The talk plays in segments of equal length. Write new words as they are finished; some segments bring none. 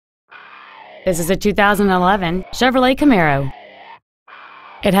This is a 2011 Chevrolet Camaro.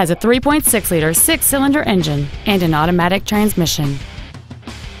 It has a 3.6-liter six-cylinder engine and an automatic transmission.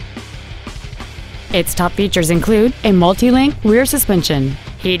 Its top features include a multi-link rear suspension,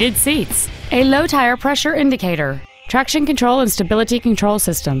 heated seats, a low tire pressure indicator, traction control and stability control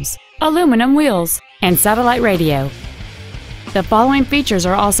systems, aluminum wheels, and satellite radio. The following features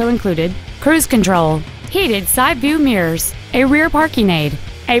are also included: cruise control, heated side view mirrors, a rear parking aid,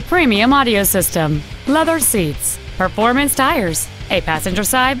 a premium audio system, leather seats, performance tires, a passenger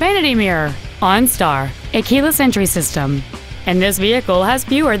side vanity mirror, OnStar, a keyless entry system, and this vehicle has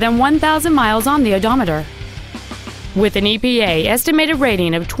fewer than 1,000 miles on the odometer. With an EPA estimated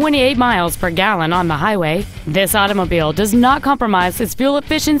rating of 28 miles per gallon on the highway, this automobile does not compromise its fuel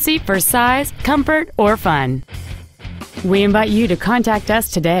efficiency for size, comfort, or fun. We invite you to contact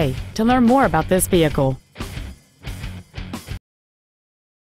us today to learn more about this vehicle.